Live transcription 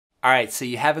All right, so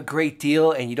you have a great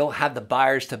deal and you don't have the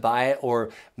buyers to buy it,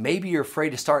 or maybe you're afraid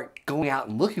to start going out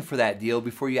and looking for that deal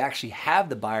before you actually have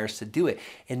the buyers to do it.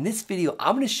 In this video,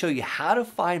 I'm gonna show you how to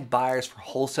find buyers for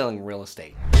wholesaling real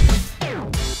estate.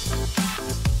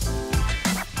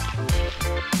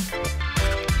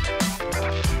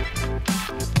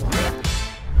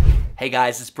 Hey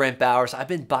guys, it's Brent Bowers. I've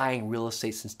been buying real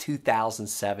estate since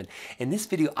 2007. In this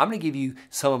video, I'm gonna give you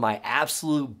some of my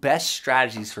absolute best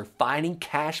strategies for finding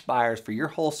cash buyers for your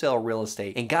wholesale real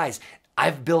estate. And guys,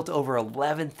 I've built over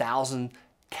 11,000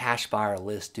 cash buyer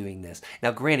lists doing this.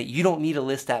 Now granted, you don't need a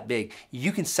list that big.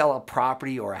 You can sell a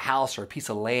property or a house or a piece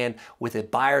of land with a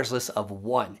buyer's list of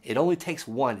one. It only takes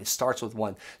one, it starts with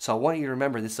one. So I want you to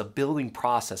remember this is a building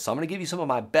process. So I'm gonna give you some of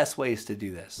my best ways to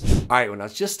do this. All right, when I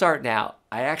was just starting out,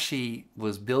 I actually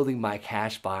was building my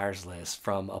cash buyers list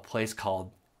from a place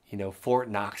called, Fort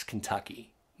Knox,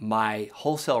 Kentucky. My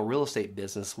wholesale real estate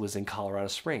business was in Colorado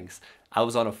Springs. I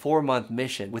was on a 4-month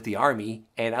mission with the Army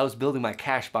and I was building my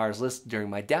cash buyers list during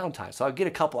my downtime. So I'd get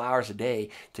a couple hours a day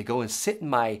to go and sit in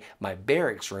my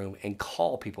barracks room and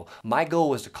call people. My goal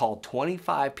was to call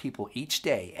 25 people each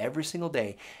day, every single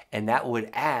day, and that would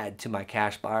add to my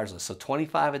cash buyers list. So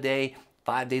 25 a day,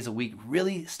 5 days a week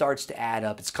really starts to add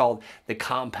up. It's called the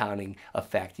compounding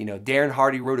effect. Darren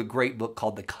Hardy wrote a great book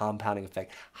called The Compounding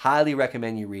Effect. Highly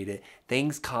recommend you read it.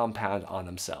 Things compound on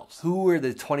themselves. Who were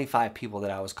the 25 people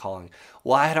that I was calling?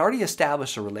 Well, I had already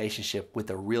established a relationship with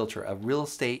a realtor, a real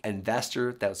estate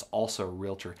investor that was also a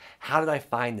realtor. How did I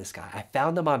find this guy? I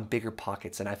found him on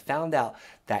BiggerPockets, and I found out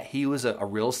that he was a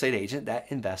real estate agent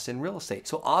that invests in real estate.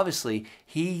 So obviously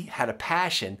he had a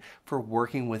passion for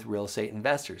working with real estate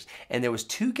investors. And there was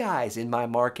 2 guys in my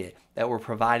market that were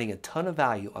providing a ton of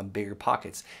value on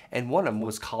BiggerPockets. And one of them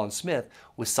was Colin Smith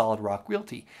with Solid Rock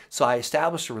Realty. So I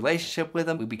established a relationship with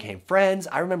him. We became friends.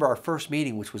 I remember our first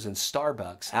meeting, which was in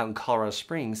Starbucks out in Colorado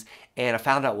Springs. And I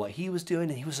found out what he was doing.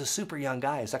 And he was a super young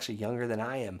guy. He's actually younger than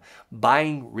I am,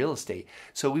 buying real estate.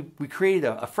 So we created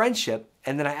a friendship.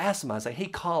 And then I asked him, I was like, hey,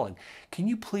 Colin, can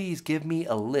you please give me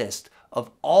a list of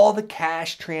all the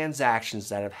cash transactions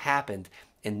that have happened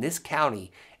in this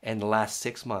county in the last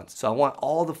 6 months? So I want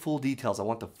all the full details. I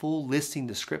want the full listing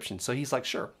description. So he's like,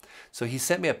 sure. So he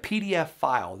sent me a PDF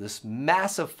file, this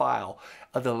massive file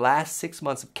of the last 6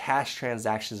 months of cash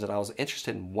transactions that I was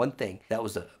interested in one thing. That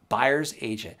was the buyer's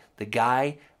agent, the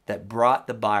guy that brought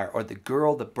the buyer or the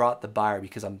girl that brought the buyer,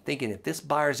 because I'm thinking if this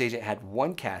buyer's agent had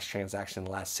one cash transaction in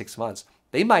the last 6 months,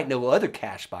 they might know other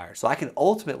cash buyers. So I can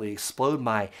ultimately explode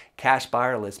my cash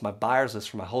buyer list, my buyers list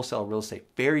for my wholesale real estate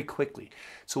very quickly.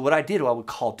 So what I did, I would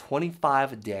call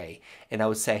 25 a day and I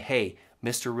would say, hey,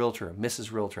 Mr. Realtor,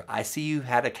 Mrs. Realtor, I see you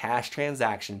had a cash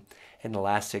transaction in the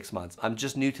last 6 months. I'm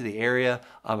just new to the area.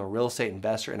 I'm a real estate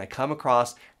investor and I come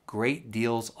across great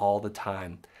deals all the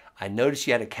time. I noticed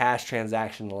you had a cash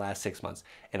transaction in the last 6 months.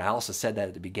 And I also said that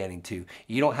at the beginning too.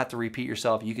 You don't have to repeat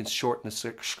yourself. You can shorten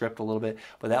the script a little bit,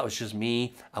 but that was just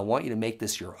me. I want you to make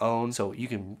this your own. So you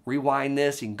can rewind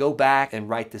this, you can go back and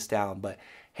write this down. But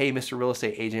hey, Mr. Real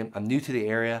Estate Agent, I'm new to the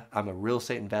area. I'm a real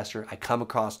estate investor. I come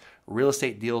across real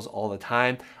estate deals all the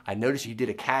time. I noticed you did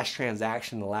a cash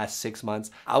transaction in the last 6 months.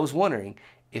 I was wondering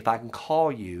if I can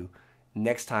call you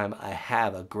next time I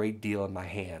have a great deal in my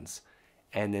hands.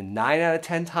 And then 9 out of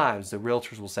 10 times, the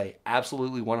realtors will say,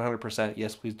 absolutely 100%,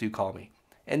 yes, please do call me.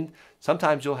 And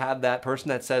sometimes you'll have that person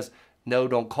that says, no,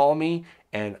 don't call me.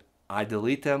 And I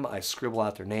delete them. I scribble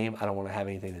out their name. I don't want to have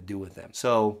anything to do with them.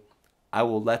 So I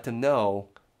will let them know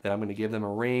that I'm going to give them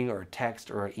a ring or a text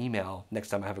or an email next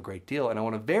time I have a great deal. And I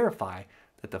want to verify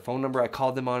that the phone number I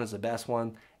called them on is the best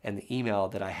one and the email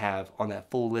that I have on that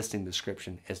full listing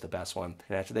description is the best one.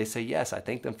 And after they say yes, I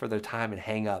thank them for their time and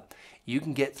hang up. You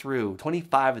can get through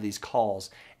 25 of these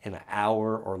calls in an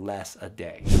hour or less a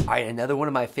day. All right, another one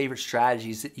of my favorite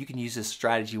strategies, that you can use this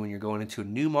strategy when you're going into a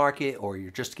new market or you're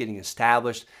just getting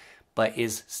established, but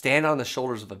is stand on the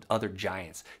shoulders of other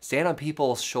giants. Stand on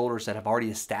people's shoulders that have already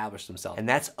established themselves. And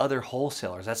that's other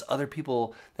wholesalers. That's other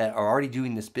people that are already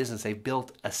doing this business. They've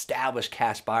built established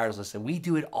cash buyers lists, and we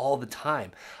do it all the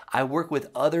time. I work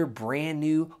with other brand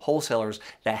new wholesalers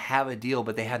that have a deal,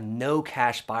 but they have no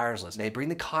cash buyers list. They bring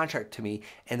the contract to me,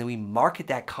 and then we market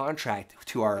that contract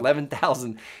to our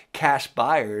 11,000 cash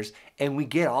buyers, and we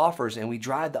get offers, and we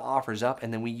drive the offers up,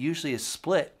 and then we usually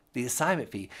split the assignment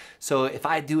fee. So if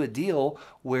I do a deal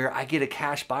where I get a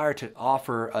cash buyer to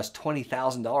offer us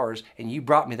 $20,000 and you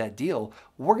brought me that deal,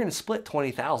 we're gonna split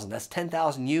 $20,000. That's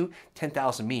 $10,000 you,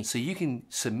 $10,000 me. So you can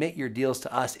submit your deals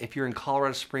to us if you're in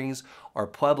Colorado Springs or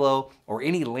Pueblo or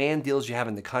any land deals you have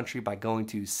in the country by going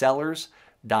to sellers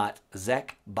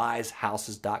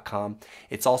sellers.ZechBuysHouses.com.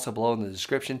 It's also below in the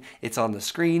description. It's on the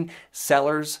screen,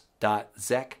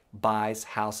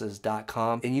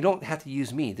 sellers.ZechBuysHouses.com. And you don't have to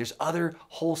use me. There's other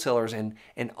wholesalers in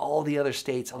all the other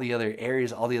states, all the other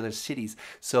areas, all the other cities.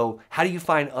 So how do you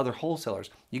find other wholesalers?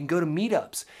 You can go to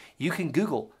meetups. You can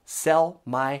Google sell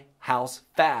my house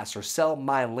fast or sell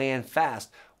my land fast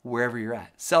wherever you're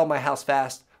at. Sell my house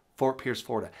fast, Fort Pierce,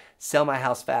 Florida. Sell my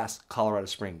house fast, Colorado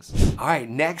Springs. All right,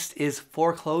 next is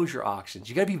foreclosure auctions.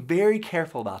 You gotta be very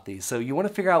careful about these. So you wanna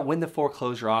figure out when the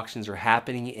foreclosure auctions are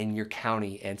happening in your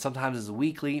county. And sometimes it's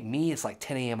weekly. Me, it's like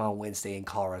 10 a.m. on Wednesday in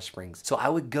Colorado Springs. So I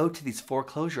would go to these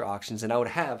foreclosure auctions and I would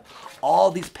have all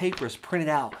these papers printed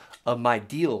out of my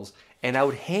deals. And I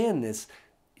would hand this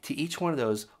to each one of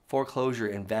those foreclosure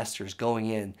investors going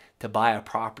in to buy a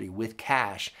property with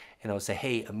cash. And I would say,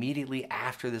 hey, immediately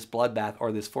after this bloodbath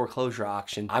or this foreclosure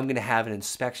auction, I'm gonna have an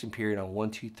inspection period on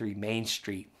 123 Main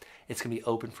Street. It's gonna be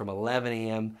open from 11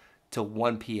 a.m. to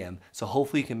 1 p.m. So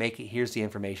hopefully you can make it. Here's the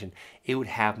information. It would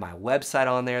have my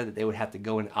website on there that they would have to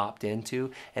go and opt into.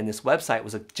 And this website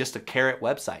was just a carrot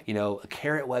website, you know, a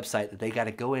carrot website that they got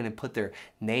to go in and put their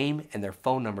name and their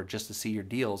phone number just to see your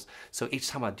deals. So each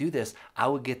time I do this, I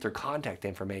would get their contact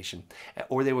information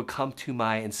or they would come to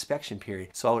my inspection period.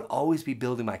 So I would always be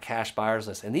building my cash buyers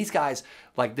list. And these guys,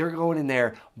 like they're going in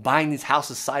there buying these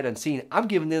houses sight unseen. I'm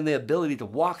giving them the ability to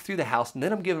walk through the house and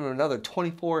then I'm giving them another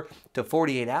 24 to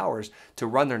 48 hours to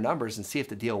run their numbers and see if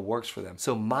the deal works for them.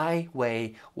 So my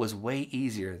way was way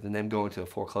easier than them going to a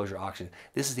foreclosure auction.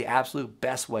 This is the absolute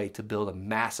best way to build a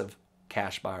massive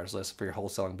cash buyers list for your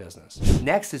wholesaling business.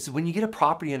 Next is when you get a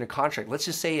property under contract. Let's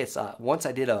just say it's, once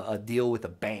I did a deal with a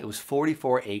bank. It was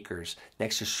 44 acres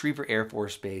next to Schriever Air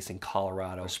Force Base in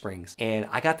Colorado Springs. And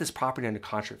I got this property under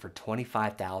contract for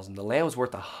 $25,000. The land was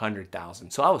worth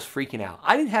 $100,000. So I was freaking out.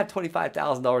 I didn't have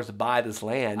 $25,000 to buy this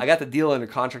land. I got the deal under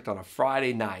contract on a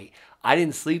Friday night. I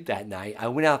didn't sleep that night. I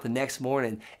went out the next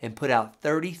morning and put out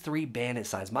 33 bandit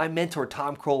signs. My mentor,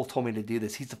 Tom Kroll, told me to do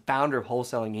this. He's the founder of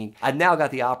Wholesaling Inc. I've now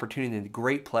got the opportunity and the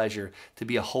great pleasure to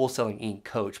be a Wholesaling Inc.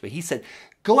 coach. But he said,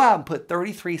 go out and put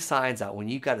 33 signs out when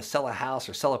you've got to sell a house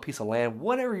or sell a piece of land,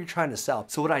 whatever you're trying to sell.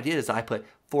 So what I did is I put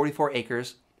 44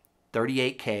 acres,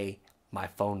 38K, my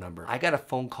phone number. I got a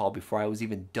phone call before I was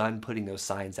even done putting those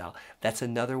signs out. That's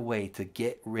another way to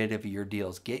get rid of your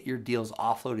deals. Get your deals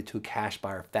offloaded to a cash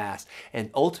buyer fast and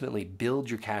ultimately build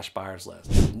your cash buyers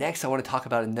list. Next, I want to talk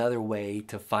about another way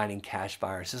to finding cash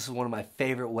buyers. This is one of my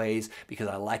favorite ways because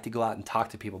I like to go out and talk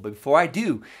to people. But before I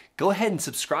do, go ahead and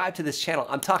subscribe to this channel.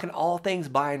 I'm talking all things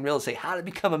buying real estate, how to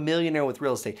become a millionaire with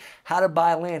real estate, how to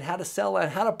buy land, how to sell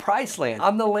land, how to price land.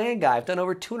 I'm the land guy. I've done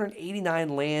over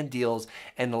 289 land deals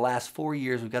in the last 4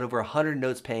 years. We've got over 100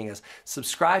 notes paying us.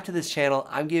 Subscribe to this channel.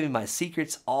 I'm giving my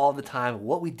secrets all the time,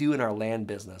 what we do in our land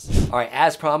business. All right,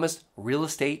 as promised, real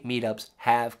estate meetups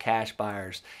have cash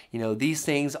buyers. You know, these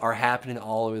things are happening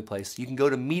all over the place. You can go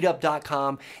to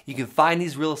meetup.com. You can find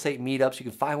these real estate meetups. You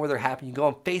can find where they're happening. You can go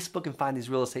on Facebook and find these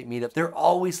real estate meetups. They're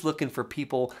always looking for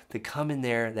people to come in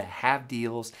there that have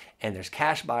deals, and there's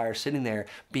cash buyers sitting there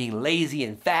being lazy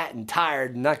and fat and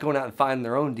tired and not going out and finding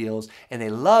their own deals. And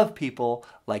they love people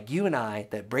like you and I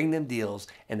that bring them deals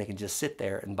and they can just sit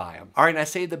there and buy them. All right, and I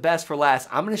saved the best for last.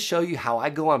 I'm gonna show you how I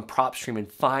go on Propstream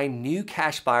and find new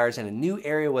cash buyers in a new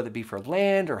area, whether it be for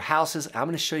land or houses. I'm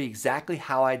gonna show you exactly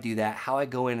how I do that, how I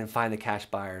go in and find the cash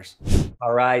buyers.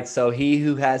 All right, so he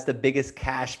who has the biggest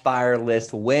cash buyer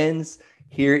list wins.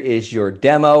 Here is your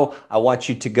demo. I want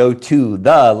you to go to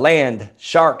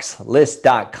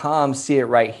thelandsharkslist.com. See it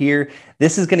right here.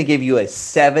 This is going to give you a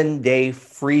 7-day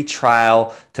free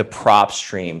trial to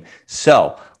Propstream.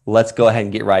 So let's go ahead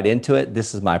and get right into it.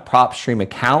 This is my Propstream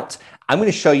account. I'm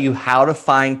going to show you how to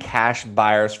find cash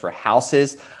buyers for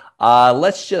houses.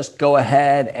 Let's just go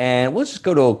ahead and let's just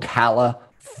go to Ocala,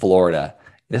 Florida.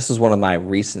 This is one of my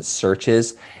recent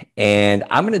searches, and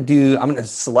I'm going to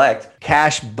select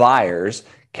cash buyers.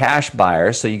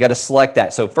 So you got to select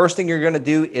that. So first thing you're going to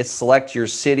do is select your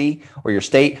city or your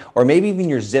state, or maybe even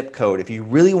your zip code. If you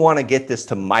really want to get this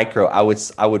to micro, I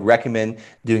would recommend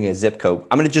doing a zip code.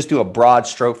 I'm going to just do a broad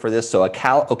stroke for this. So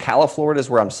Ocala, Florida is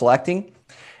where I'm selecting,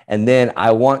 and then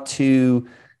I want to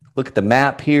look at the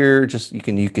map here. Just you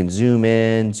can zoom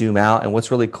in, zoom out, and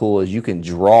what's really cool is you can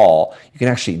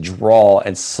actually draw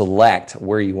and select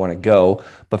where you want to go.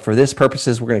 But for this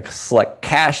purposes, we're going to select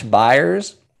cash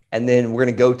buyers, and then we're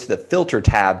going to go to the filter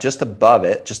tab just above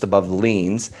it, just above the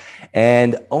liens,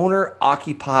 and owner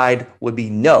occupied would be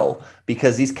no,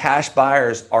 because these cash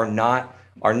buyers are not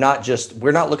just,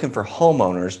 we're not looking for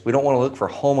homeowners. We don't want to look for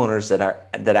homeowners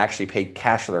that actually paid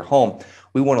cash for their home.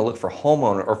 We want to look for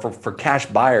homeowner or for cash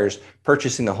buyers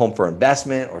purchasing the home for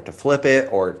investment or to flip it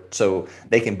or so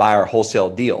they can buy our wholesale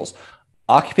deals.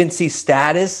 Occupancy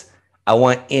status, I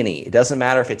want any. It doesn't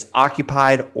matter if it's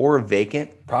occupied or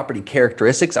vacant. Property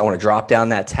characteristics, I want to drop down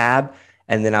that tab,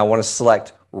 and then I want to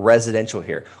select residential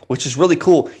here, which is really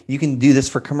cool. You can do this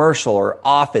for commercial or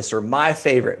office, or my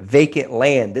favorite, vacant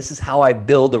land. This is how I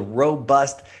build a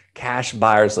robust cash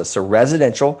buyers list. So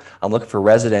residential, I'm looking for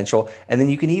residential. And then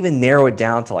you can even narrow it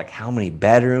down to like how many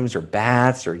bedrooms or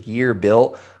baths or year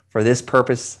built. For this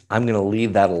purpose, I'm going to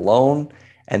leave that alone.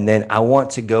 And then I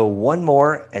want to go one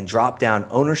more and drop down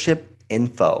ownership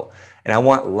info. And I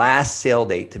want last sale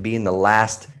date to be in the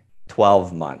last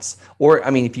 12 months. Or, I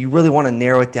mean, if you really want to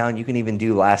narrow it down, you can even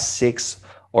do last 6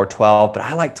 or 12, but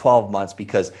I like 12 months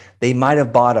because they might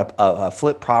have bought a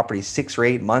flip property 6 or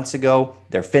 8 months ago.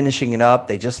 They're finishing it up.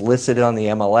 They just listed it on the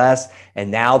MLS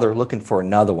and now they're looking for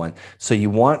another one. So you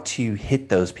want to hit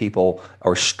those people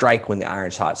or strike when the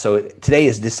iron's hot. So today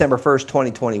is December 1st,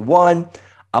 2021.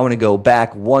 I want to go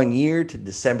back 1 year to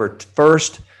December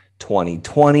 1st,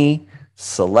 2020,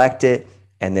 select it.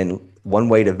 And then one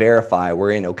way to verify,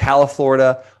 we're in Ocala,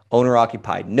 Florida, owner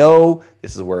occupied. No,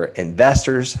 this is where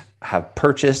investors have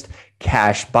purchased,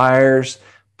 cash buyers,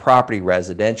 property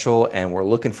residential, and we're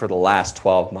looking for the last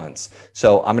 12 months.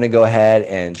 So I'm going to go ahead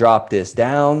and drop this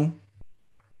down,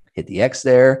 hit the X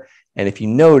there. And if you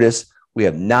notice, we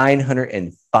have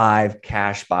 905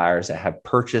 cash buyers that have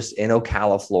purchased in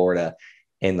Ocala, Florida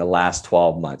in the last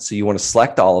 12 months. So you want to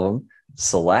select all of them,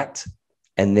 select,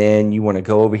 and then you want to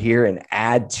go over here and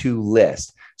add to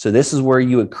list. So this is where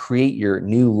you would create your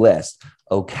new list,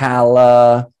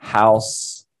 Ocala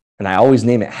house, and I always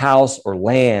name it house or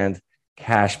land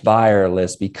cash buyer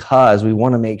list because we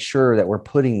want to make sure that we're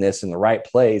putting this in the right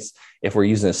place if we're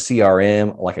using a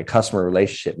CRM, like a customer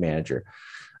relationship manager.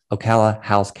 Ocala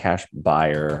house cash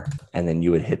buyer, and then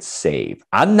you would hit save.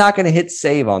 I'm not going to hit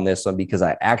save on this one because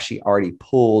I actually already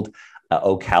pulled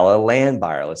Ocala land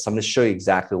buyer list. So I'm going to show you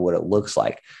exactly what it looks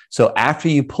like. So after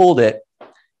you pulled it,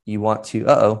 you want to,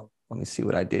 let me see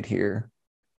what I did here.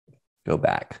 Go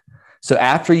back. So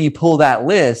after you pull that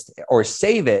list or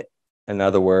save it, in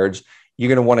other words, you're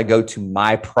going to want to go to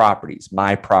my properties,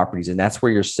 and that's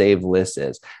where your saved list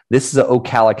is. This is an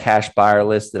Ocala cash buyer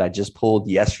list that I just pulled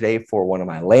yesterday for one of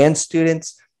my land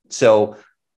students. So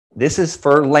this is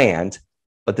for land,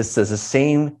 but this is the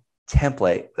same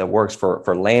template that works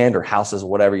for land or houses,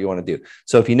 whatever you want to do.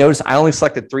 So if you notice, I only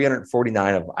selected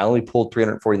 349 of them. I only pulled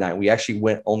 349. We actually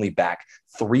went only back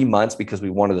 3 months because we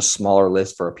wanted a smaller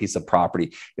list for a piece of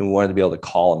property and we wanted to be able to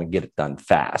call them and get it done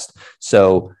fast.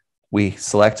 So we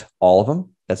select all of them.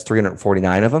 That's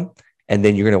 349 of them. And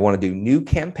then you're going to want to do new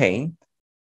campaign.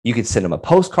 You could send them a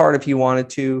postcard if you wanted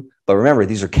to, but remember,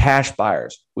 these are cash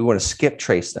buyers. We want to skip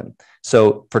trace them.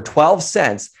 So for 12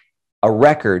 cents, a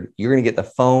record, you're going to get the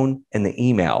phone and the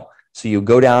email. So you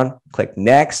go down, click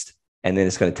next, and then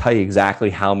it's going to tell you exactly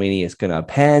how many it's going to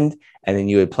append. And then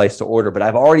you would place the order. But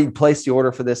I've already placed the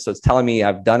order for this. So it's telling me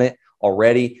I've done it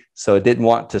already. So it didn't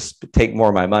want to take more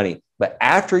of my money. But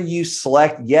after you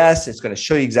select yes, it's going to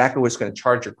show you exactly what it's going to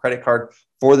charge your credit card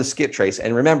for the skip trace.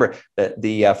 And remember that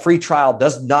the free trial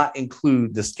does not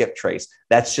include the skip trace.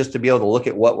 That's just to be able to look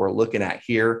at what we're looking at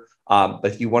here. But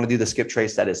if you want to do the skip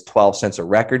trace, that is 12 cents a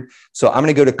record. So I'm going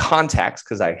to go to contacts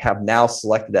because I have now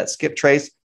selected that skip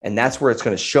trace. And that's where it's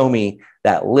going to show me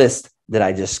that list that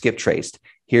I just skip traced.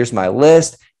 Here's my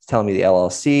list. It's telling me the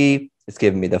LLC. It's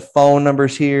giving me the phone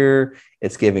numbers here.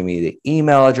 It's giving me the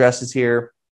email addresses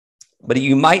here. But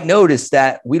you might notice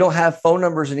that we don't have phone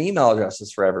numbers and email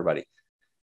addresses for everybody.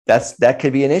 That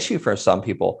could be an issue for some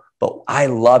people, but I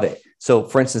love it. So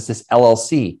for instance, this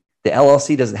LLC, the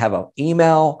LLC doesn't have an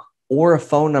email or a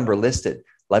phone number listed.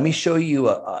 Let me show you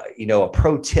a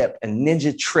pro tip, a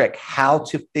ninja trick, how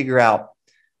to figure out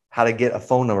how to get a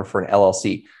phone number for an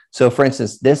LLC. So for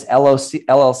instance, this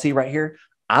LLC right here,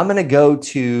 I'm going to go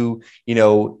to,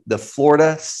 the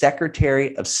Florida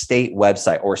Secretary of State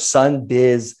website or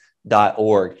sunbiz.org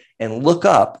and look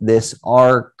up this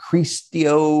R.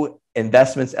 Cristio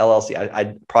Investments LLC.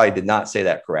 I probably did not say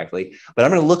that correctly, but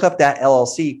I'm going to look up that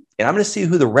LLC and I'm going to see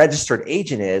who the registered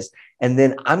agent is. And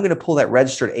then I'm going to pull that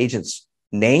registered agent's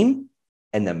name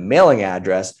and the mailing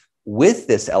address with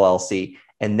this LLC.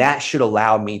 And that should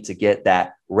allow me to get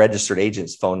that registered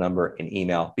agent's phone number and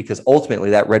email because ultimately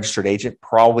that registered agent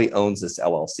probably owns this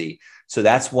LLC. So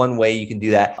that's one way you can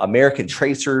do that. American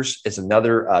Tracers is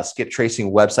another skip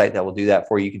tracing website that will do that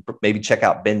for you. You can maybe check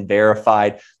out Been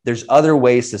Verified. There's other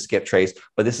ways to skip trace,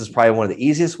 but this is probably one of the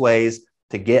easiest ways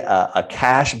to get a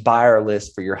cash buyer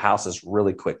list for your houses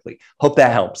really quickly. Hope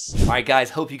that helps. All right, guys,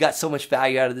 hope you got so much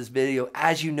value out of this video.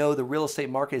 As you know, the real estate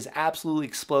market is absolutely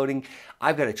exploding.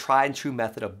 I've got a tried and true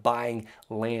method of buying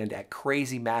land at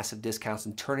crazy massive discounts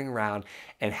and turning around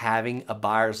and having a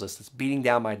buyer's list that's beating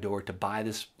down my door to buy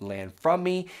this land from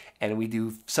me. And we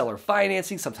do seller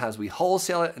financing. Sometimes we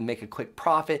wholesale it and make a quick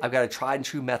profit. I've got a tried and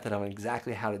true method on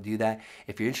exactly how to do that.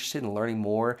 If you're interested in learning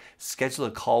more, schedule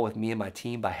a call with me and my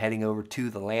team by heading over to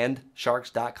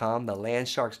thelandsharks.com,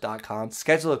 thelandsharks.com.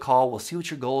 Schedule a call. We'll see what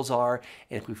your goals are.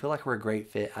 And if we feel like we're a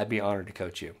great fit, I'd be honored to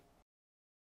coach you.